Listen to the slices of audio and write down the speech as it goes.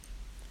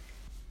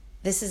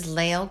This is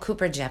Lael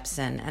Cooper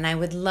Jepson, and I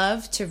would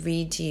love to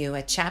read to you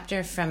a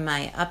chapter from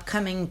my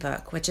upcoming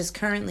book, which is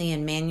currently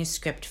in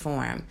manuscript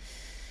form.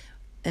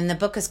 And the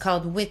book is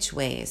called Witch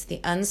Ways: The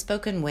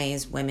Unspoken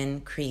Ways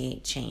Women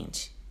Create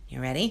Change.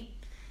 You ready?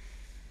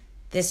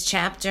 This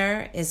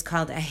chapter is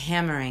called A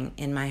Hammering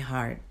in My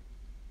Heart.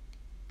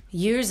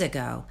 Years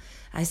ago,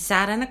 I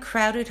sat in a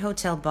crowded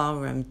hotel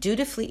ballroom,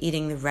 dutifully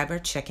eating the rubber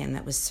chicken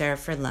that was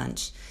served for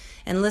lunch,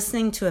 and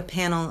listening to a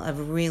panel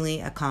of really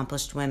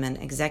accomplished women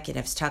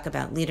executives talk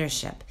about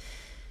leadership.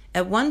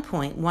 At one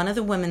point, one of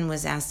the women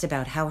was asked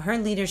about how her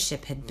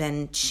leadership had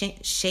been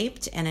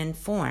shaped and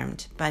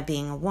informed by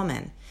being a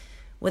woman.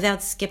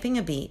 Without skipping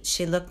a beat,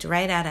 she looked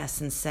right at us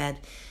and said,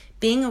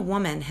 "Being a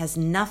woman has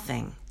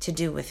nothing to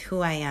do with who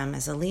I am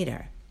as a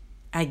leader."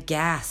 I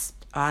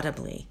gasped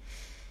audibly,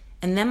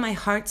 and then my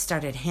heart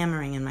started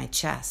hammering in my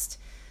chest.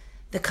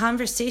 The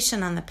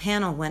conversation on the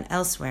panel went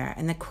elsewhere,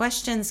 and the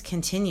questions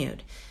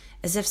continued,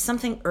 as if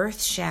something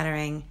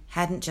earth-shattering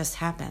hadn't just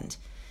happened,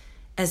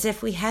 as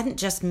if we hadn't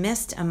just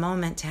missed a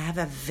moment to have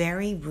a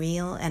very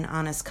real and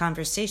honest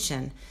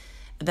conversation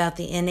about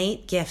the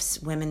innate gifts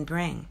women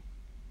bring,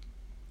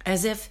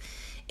 as if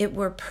it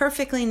were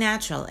perfectly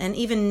natural and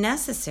even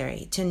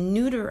necessary to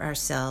neuter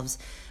ourselves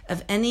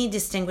of any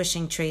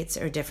distinguishing traits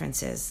or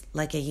differences,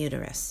 like a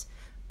uterus,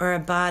 or a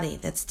body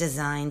that's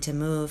designed to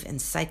move in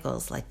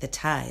cycles like the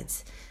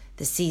tides,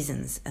 the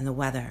seasons, and the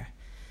weather.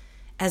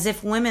 As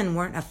if women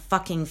weren't a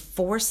fucking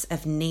force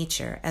of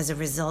nature as a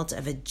result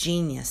of a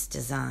genius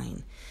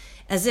design.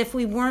 As if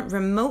we weren't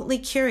remotely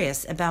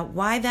curious about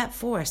why that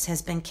force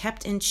has been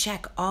kept in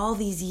check all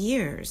these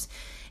years,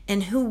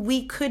 and who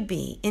we could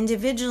be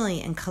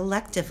individually and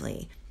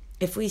collectively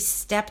if we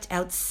stepped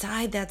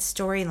outside that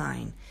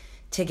storyline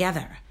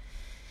together.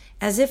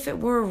 As if it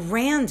were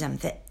random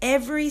that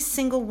every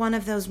single one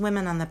of those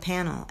women on the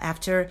panel,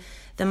 after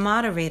the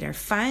moderator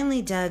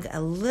finally dug a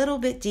little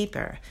bit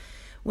deeper,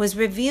 was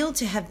revealed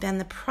to have been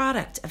the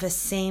product of a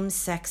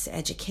same-sex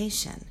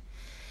education.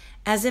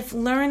 As if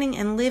learning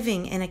and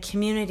living in a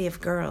community of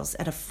girls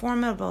at a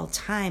formidable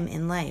time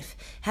in life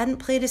hadn't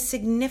played a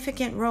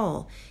significant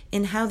role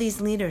in how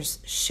these leaders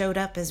showed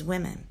up as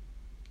women.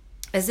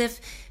 As if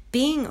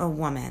being a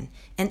woman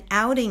and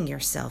outing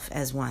yourself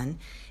as one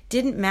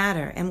didn't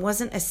matter and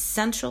wasn't a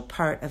central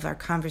part of our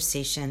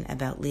conversation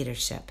about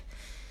leadership.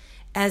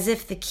 As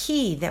if the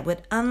key that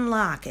would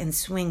unlock and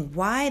swing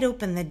wide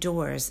open the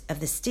doors of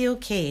the steel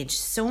cage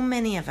so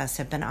many of us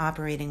have been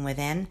operating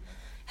within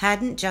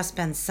hadn't just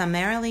been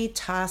summarily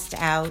tossed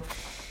out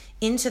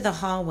into the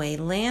hallway,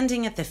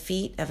 landing at the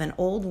feet of an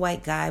old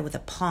white guy with a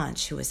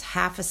paunch who was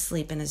half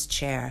asleep in his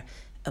chair,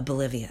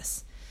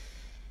 oblivious.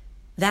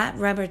 That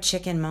rubber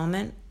chicken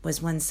moment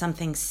was when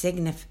something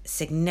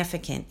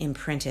significant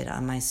imprinted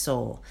on my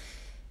soul.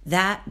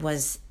 That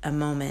was a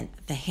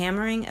moment the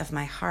hammering of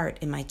my heart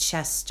in my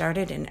chest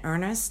started in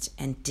earnest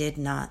and did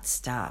not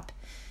stop.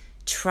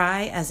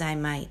 Try as I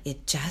might,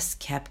 it just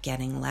kept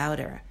getting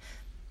louder.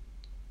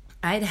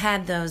 I'd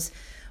had those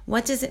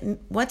what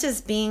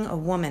does being a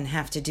woman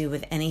have to do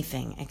with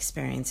anything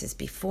experiences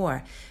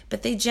before,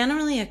 but they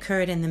generally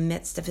occurred in the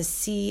midst of a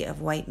sea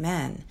of white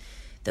men.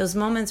 Those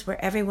moments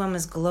where everyone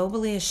was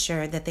globally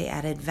assured that they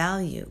added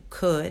value,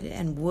 could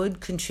and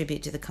would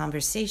contribute to the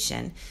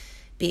conversation,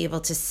 be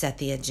able to set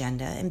the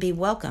agenda, and be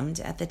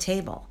welcomed at the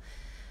table.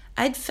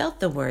 I'd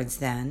felt the words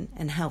then,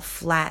 and how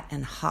flat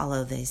and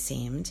hollow they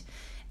seemed,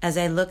 as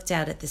I looked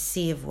out at the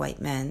sea of white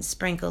men,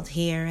 sprinkled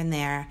here and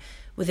there,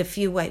 with a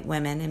few white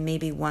women and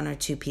maybe one or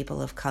two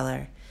people of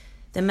color.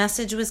 The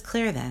message was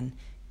clear then.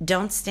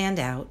 Don't stand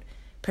out.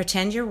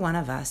 Pretend you're one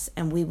of us,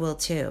 and we will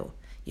too.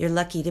 You're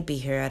lucky to be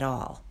here at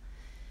all.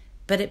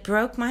 But it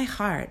broke my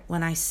heart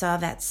when I saw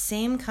that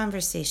same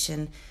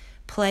conversation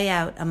play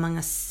out among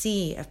a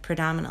sea of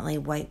predominantly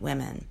white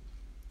women.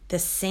 The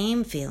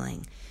same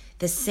feeling,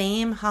 the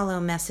same hollow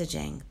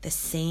messaging, the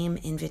same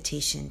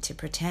invitation to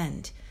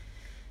pretend.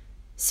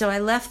 So I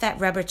left that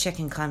rubber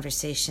chicken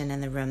conversation in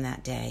the room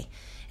that day,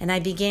 and I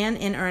began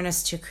in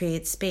earnest to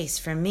create space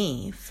for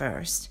me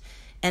first,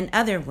 and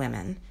other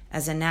women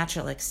as a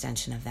natural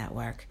extension of that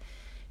work,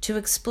 to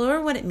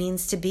explore what it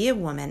means to be a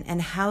woman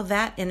and how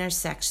that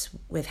intersects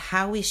with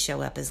how we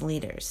show up as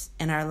leaders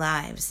in our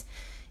lives,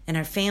 in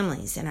our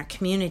families, in our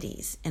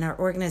communities, in our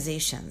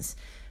organizations,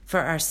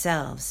 for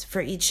ourselves,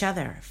 for each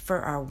other,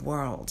 for our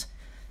world.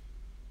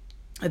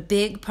 A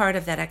big part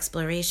of that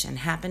exploration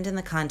happened in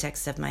the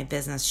context of my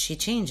business, She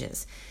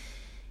Changes,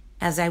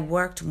 as I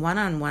worked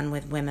one-on-one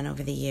with women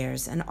over the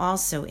years, and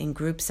also in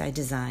groups I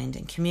designed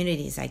and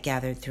communities I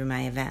gathered through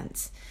my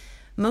events.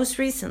 Most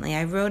recently,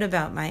 I wrote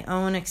about my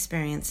own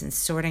experience in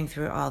sorting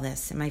through all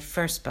this in my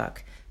first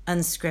book,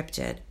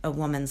 Unscripted, A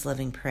Woman's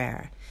Living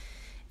Prayer,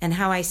 and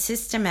how I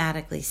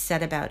systematically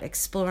set about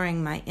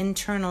exploring my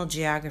internal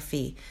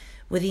geography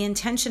with the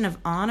intention of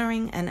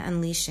honoring and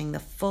unleashing the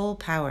full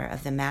power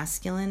of the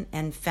masculine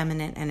and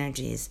feminine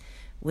energies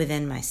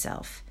within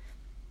myself.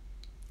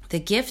 The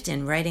gift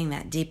in writing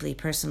that deeply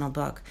personal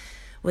book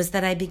was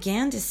that I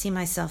began to see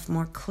myself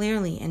more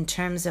clearly in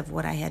terms of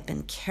what I had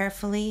been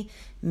carefully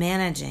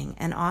managing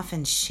and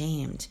often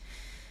shamed,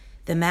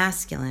 the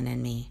masculine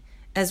in me,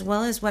 as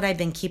well as what I'd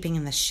been keeping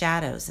in the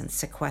shadows and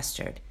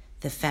sequestered,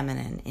 the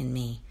feminine in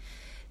me.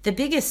 The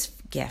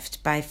biggest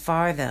gift by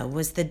far, though,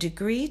 was the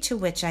degree to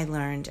which I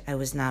learned I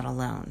was not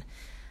alone.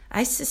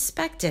 I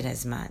suspected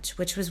as much,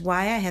 which was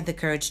why I had the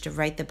courage to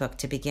write the book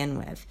to begin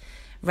with,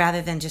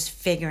 rather than just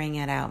figuring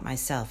it out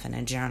myself in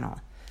a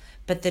journal.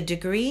 But the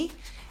degree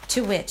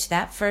to which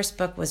that first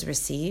book was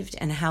received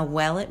and how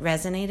well it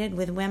resonated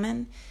with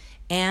women,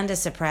 and a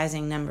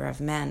surprising number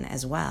of men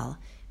as well,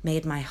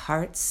 made my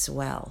heart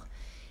swell.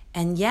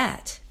 And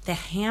yet, the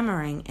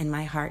hammering in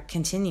my heart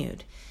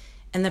continued,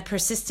 and the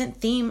persistent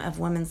theme of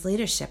women's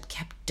leadership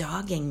kept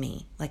dogging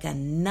me like a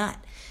nut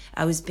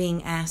I was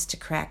being asked to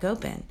crack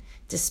open,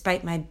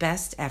 despite my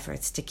best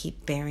efforts to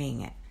keep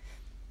burying it.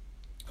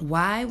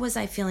 Why was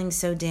I feeling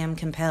so damn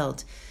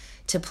compelled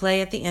to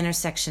play at the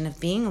intersection of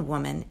being a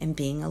woman and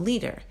being a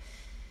leader?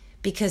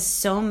 Because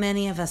so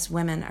many of us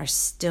women are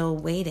still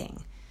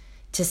waiting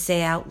to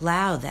say out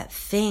loud that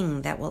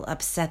thing that will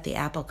upset the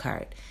apple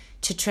cart,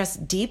 to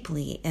trust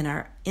deeply in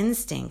our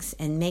instincts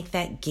and make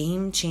that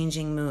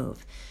game-changing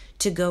move,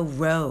 to go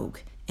rogue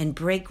and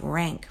break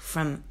rank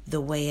from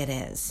the way it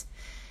is,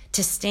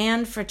 to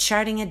stand for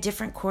charting a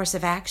different course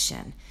of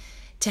action,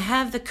 to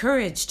have the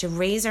courage to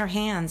raise our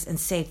hands and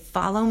say,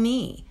 follow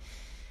me,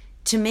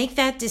 to make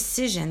that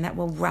decision that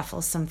will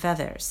ruffle some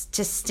feathers,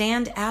 to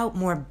stand out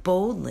more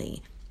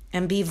boldly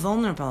and be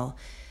vulnerable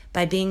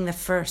by being the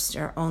first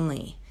or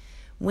only.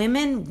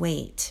 Women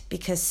wait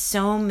because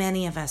so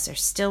many of us are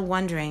still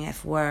wondering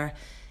if we're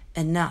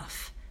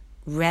enough,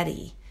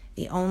 ready,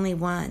 the only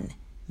one,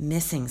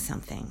 missing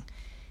something,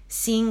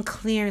 seeing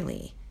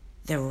clearly,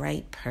 the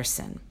right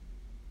person.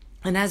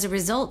 And as a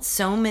result,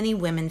 so many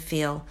women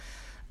feel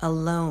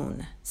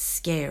alone,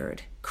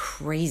 scared,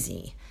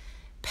 crazy,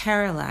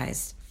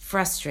 paralyzed,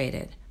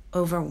 frustrated,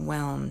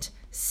 overwhelmed,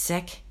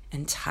 sick,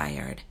 and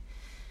tired.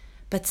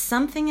 But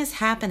something is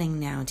happening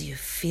now. Do you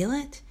feel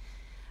it?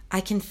 I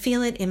can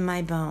feel it in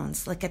my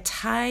bones, like a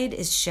tide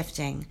is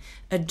shifting,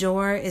 a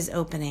door is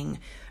opening,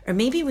 or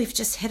maybe we've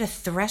just hit a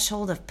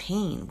threshold of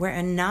pain where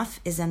enough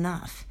is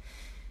enough.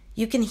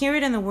 You can hear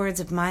it in the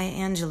words of Maya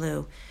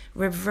Angelou,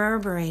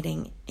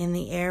 reverberating in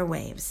the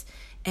airwaves,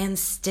 and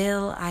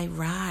still I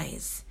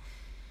rise.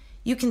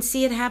 You can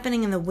see it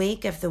happening in the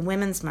wake of the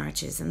women's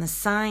marches and the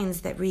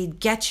signs that read,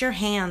 "Get your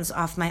hands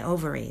off my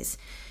ovaries,"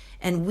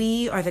 and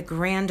 "We are the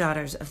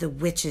granddaughters of the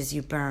witches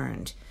you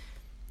burned."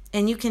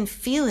 And you can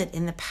feel it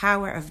in the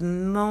power of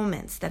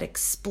moments that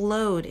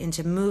explode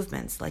into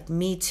movements like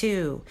Me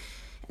Too,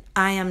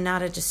 I Am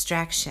Not a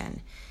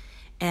Distraction,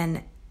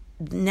 and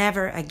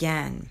Never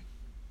Again.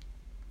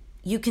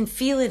 You can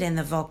feel it in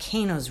the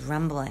volcanoes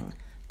rumbling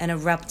and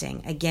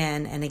erupting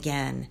again and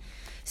again,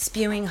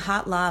 spewing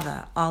hot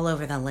lava all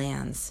over the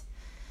lands.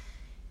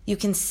 You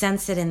can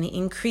sense it in the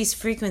increased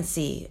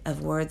frequency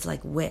of words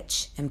like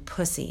witch and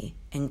pussy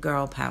and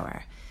girl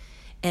power.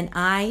 And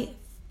I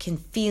can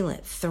feel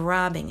it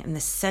throbbing in the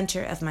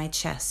center of my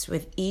chest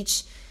with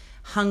each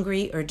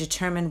hungry or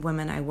determined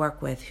woman I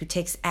work with who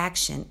takes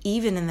action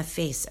even in the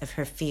face of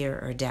her fear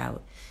or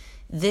doubt.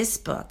 This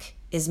book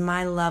is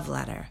my love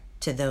letter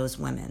to those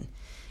women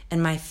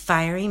and my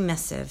fiery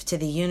missive to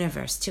the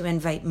universe to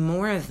invite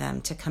more of them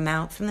to come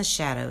out from the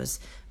shadows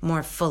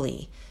more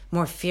fully,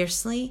 more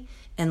fiercely,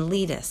 and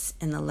lead us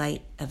in the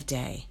light of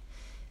day.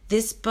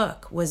 This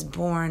book was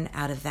born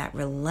out of that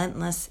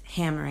relentless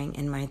hammering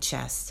in my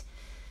chest,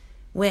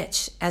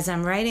 which, as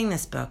I'm writing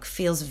this book,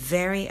 feels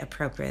very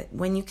appropriate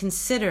when you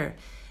consider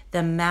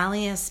the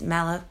Malleus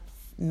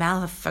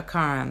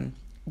Maleficarum,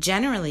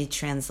 generally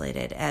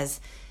translated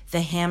as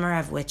the hammer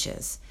of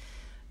witches.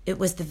 It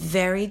was the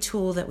very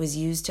tool that was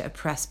used to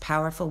oppress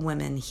powerful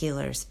women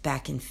healers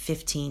back in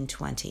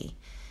 1520.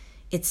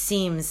 It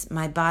seems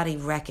my body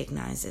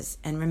recognizes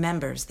and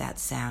remembers that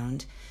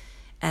sound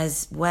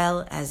as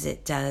well as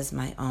it does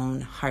my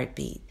own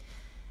heartbeat.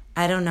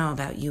 I don't know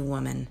about you,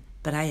 woman,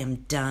 but I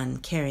am done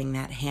carrying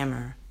that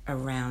hammer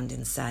around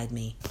inside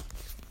me.